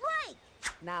 Strike!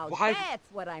 Now Why-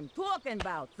 that's what I'm talking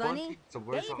about, Sonny. Bucky, so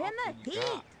where's Gave the him hockey the you heat.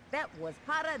 got? That was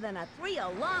hotter than a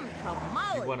 3-alarm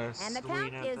tamale. You wanna And the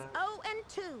swing count at is that?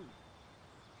 0-2.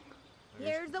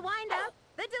 Here's the windup.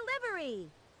 The delivery.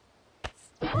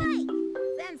 Strike!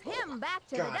 Sends him back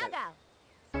to the Got it. dugout.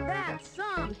 That's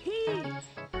some heat.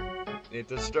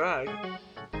 It's a strike.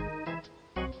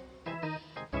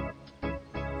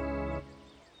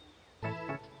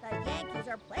 The Yankees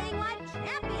are playing like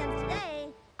champions today.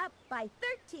 Up by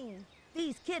 13.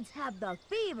 These kids have the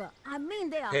fever. I mean,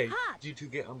 they are Hey, hot. you two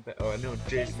get on. Oh, I know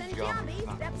Jason Jason Giambi.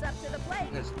 Giambi steps up to the plate.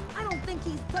 Yes. I don't think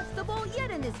he's touched the ball yet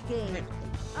in this game. Hey.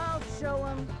 I'll show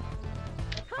him.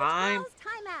 Coach Time. calls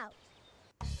timeout.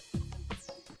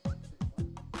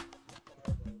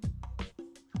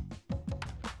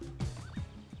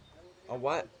 Oh,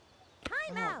 what?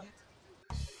 Timeout.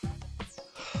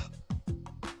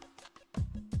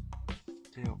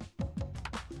 Damn.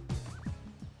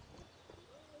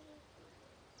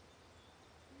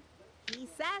 He's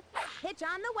set. Pitch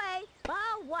on the way.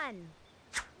 Ball 1.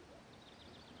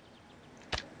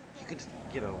 You could just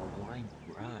get a line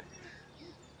right.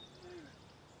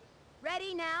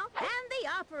 Ready now. And the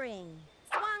offering.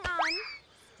 Swung on.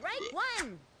 Strike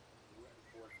 1.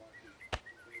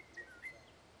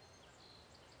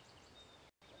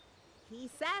 He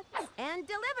sets and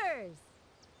delivers.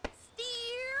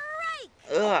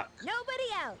 Strike! Ugh. Nobody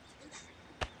out.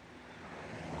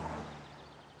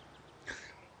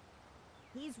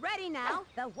 He's ready now.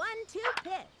 The 1-2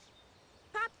 pitch.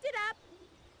 Popped it up.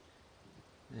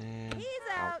 And He's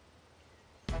out.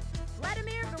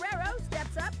 Vladimir Guerrero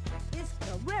steps up. This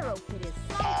Guerrero kid is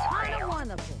so kind of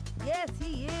wonderful. Yes,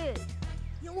 he is.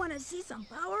 You want to see some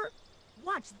power?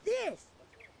 Watch this.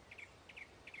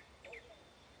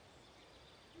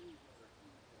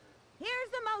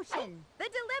 Here's the motion. The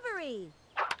delivery.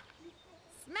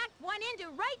 Smacked one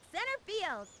into right center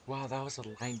field. Wow, that was a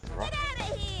line drop. Get out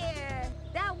of here!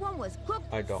 That one was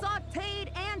cooked, I don't. sauteed,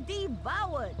 and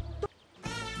devoured.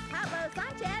 Pablo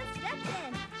Sanchez steps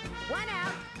in. 1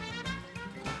 out.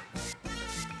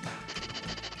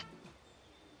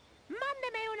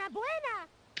 Mándeme una buena.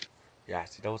 Yeah,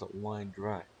 see, that was a line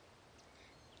drive.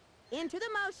 Into the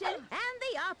motion and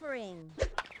the offering.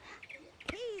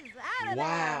 He's out of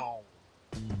Wow.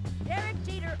 there. Derek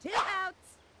Jeter, 2 outs.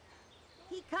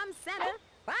 He comes center,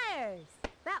 fires.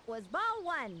 That was ball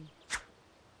 1.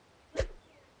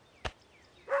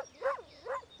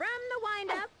 From the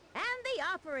windup and the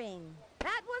offering.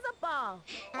 That was a ball.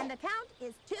 And the count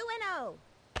is 2-0.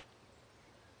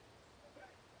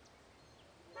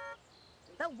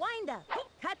 The windup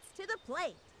cuts to the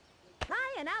plate.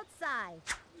 High and outside.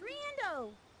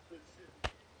 3-0.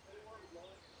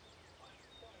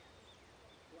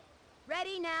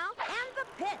 Ready now, and the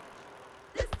pitch.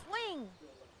 The swing.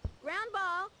 Ground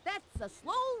ball, that's a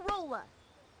slow roller.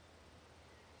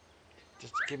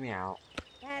 Just get me out.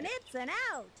 And it's an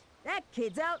out. That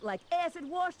kid's out like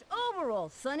acid-washed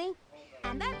overalls, Sonny.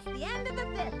 And that's the end of the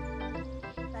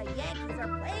 5th. The Yankees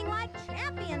are playing like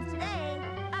champions today,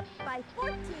 up by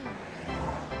 14.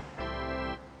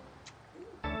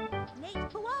 Nate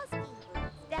Kowalski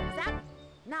steps up.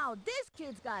 Now this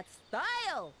kid's got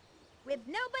style, with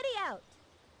nobody out.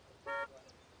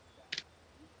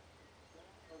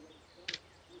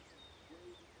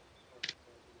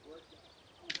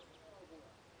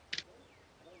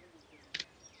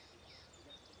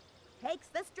 Takes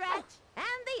the stretch and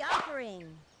the offering.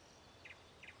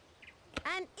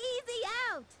 An easy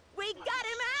out. We got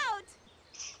him out.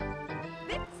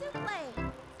 Big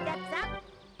souffle steps up.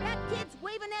 That kid's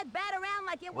waving that bat around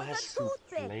like it was What a is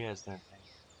toothpick. souffle is that thing?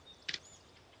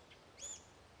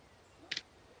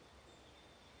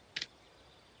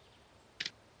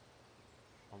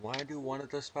 I want to do one of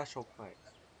the special plays.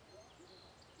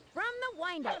 From the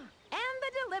windup and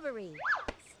the delivery.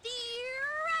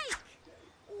 Strike!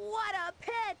 What a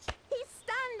pitch! He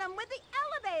stunned him with the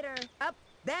elevator. Up,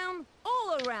 down,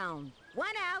 all around. 1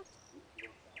 out.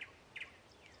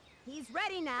 He's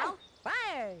ready now.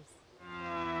 Fires.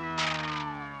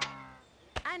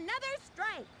 Another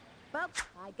strike. Folks,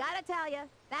 I gotta tell you,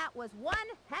 that was one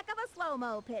heck of a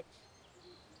slow-mo pitch.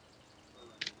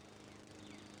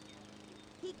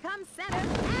 He comes center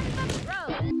and the throw.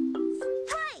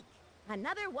 Strike!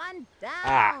 Another one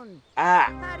down. Ah!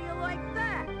 How do you like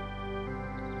that?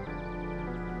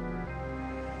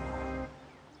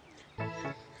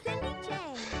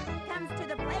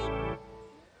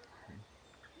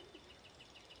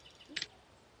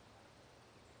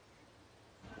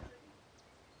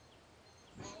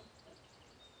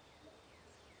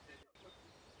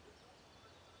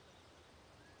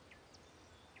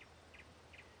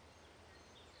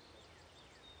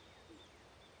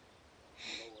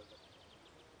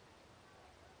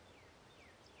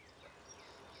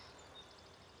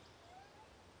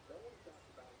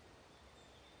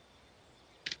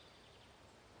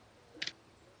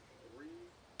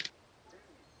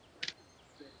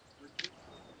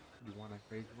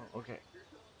 Crazy Mo. Okay.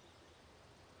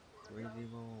 Crazy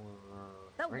Mo.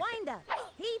 The Right windup.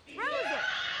 He throws it.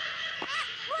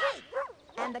 Strike!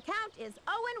 And the count is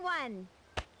 0-1.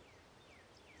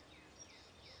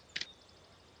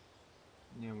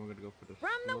 Yeah, we're gonna go for the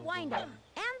From the slow windup ball.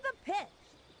 and the pitch.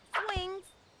 Swings.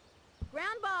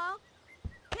 Ground ball.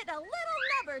 Hit a little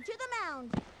lever to the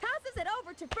mound. Tosses it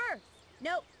over to first.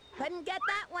 Nope. Couldn't get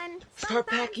that one. Start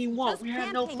Sometimes packing what? just We have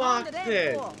can't no hang on to that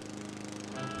boxes. ball.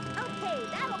 Okay,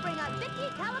 that'll bring up Vicky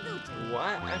Kawaguchi.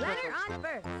 What? Runner on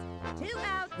first. 2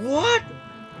 outs. What?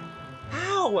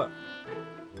 How?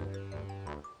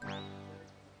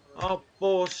 Oh,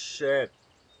 bullshit.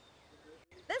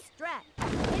 The stretch.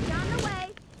 Pitch on the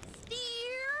way.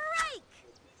 Strike!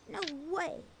 No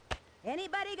way.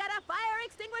 Anybody got a fire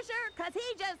extinguisher? Cause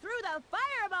he just threw the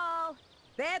fireball.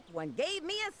 That one gave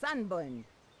me a sunburn.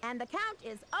 And the count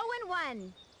is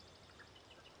 0-1.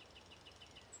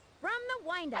 From the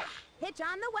windup. Pitch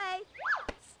on the way.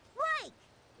 Strike!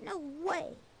 No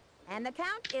way. And the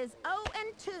count is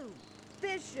 0-2.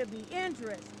 This should be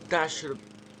interesting. That should have.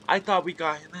 I thought we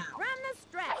got him out. From the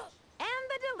stretch and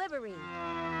the delivery.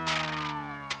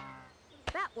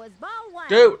 That was ball 1.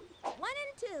 Dude. 1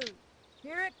 and 2.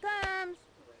 Here it comes.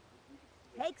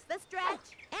 Takes the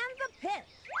stretch and the pitch.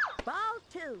 Ball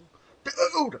 2.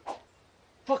 Dude.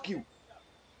 Fuck you.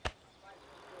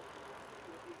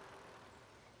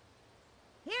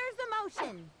 Here's the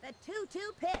motion. The 2-2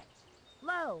 pitch.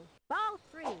 Low. Ball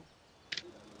 3.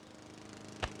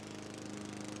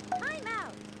 Time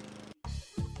out.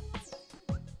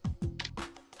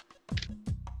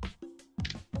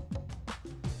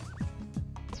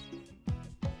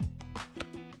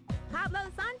 Pablo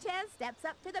Sanchez steps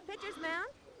up to the pitcher's mound.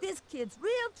 This kid's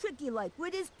real tricky like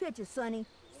with his pitches, Sonny.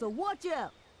 So watch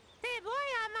out. Te voy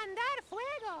a mandar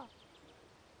fuego.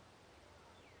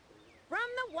 From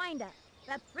the windup,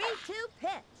 the 3-2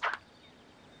 pitch.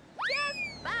 Just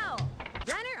foul.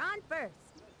 Runner on first.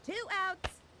 2 outs.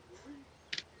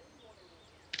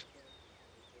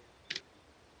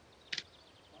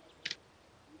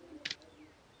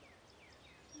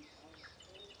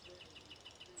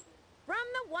 From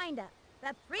the windup,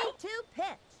 the 3-2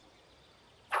 pitch.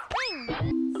 Swing.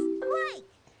 Strike.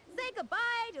 Say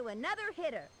goodbye to another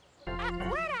hitter.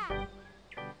 Afuera.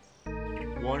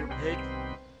 One hit.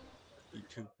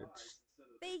 2 hits.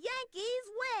 The Yankees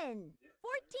win.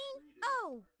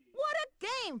 14-0. What a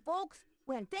game, folks.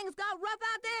 When things got rough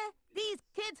out there, these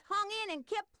kids hung in and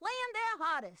kept playing their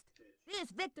hardest.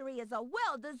 This victory is a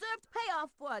well-deserved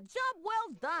payoff for a job well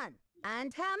done.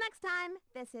 Until next time,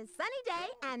 this is Sunny Day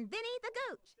and Vinny the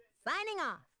Gooch, signing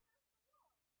off.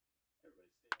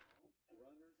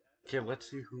 Okay, let's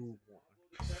see who won.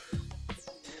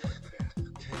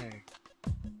 Okay.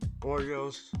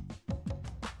 Orioles.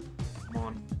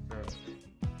 Monsters.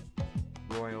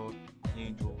 Royals.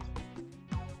 Angels.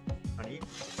 Honey.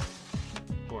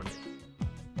 Hornets.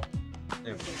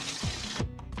 There we go.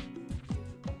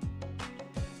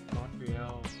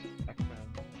 Montreal. XL.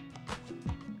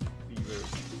 Beaver.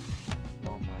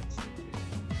 Wombats.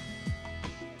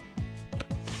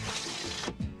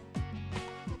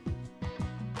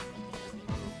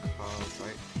 Cubs,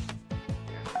 right?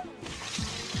 Yeah.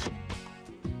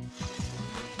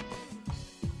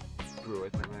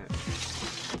 Brewers, I meant.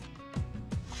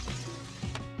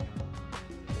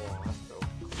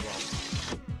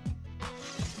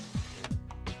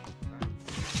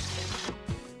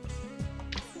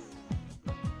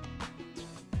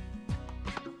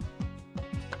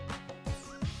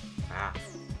 Ah.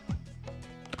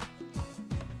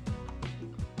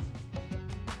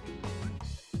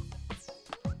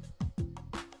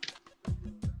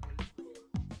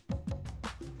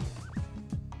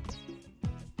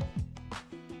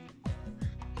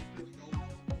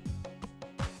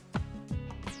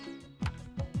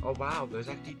 Oh wow, there's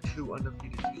actually 2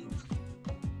 undefeated teams.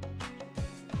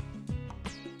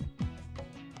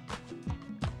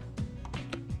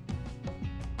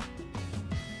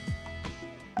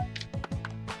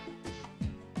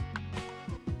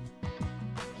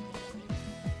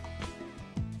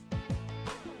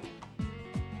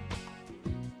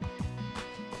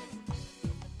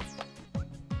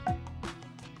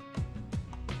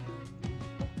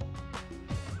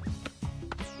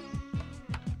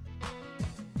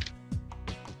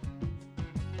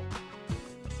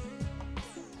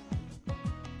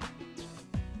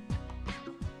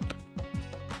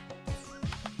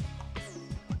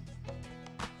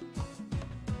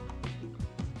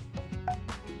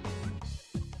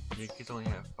 Yankees only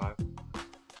have 5.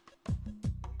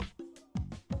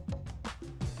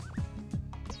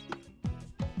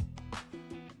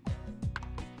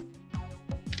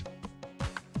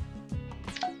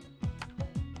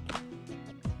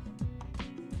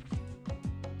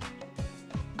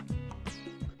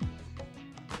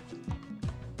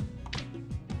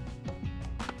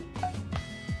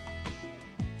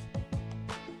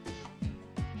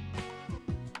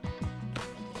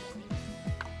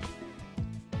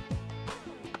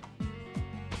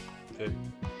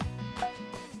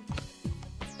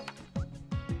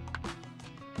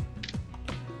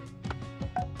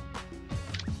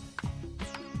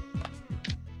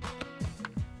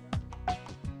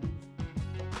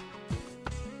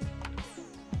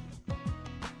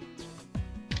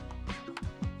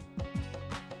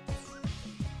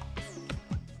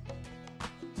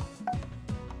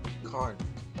 card.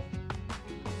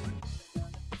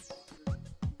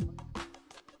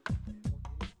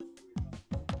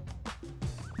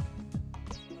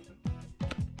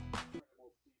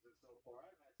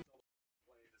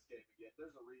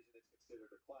 There's a reason it's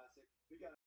considered a classic. We got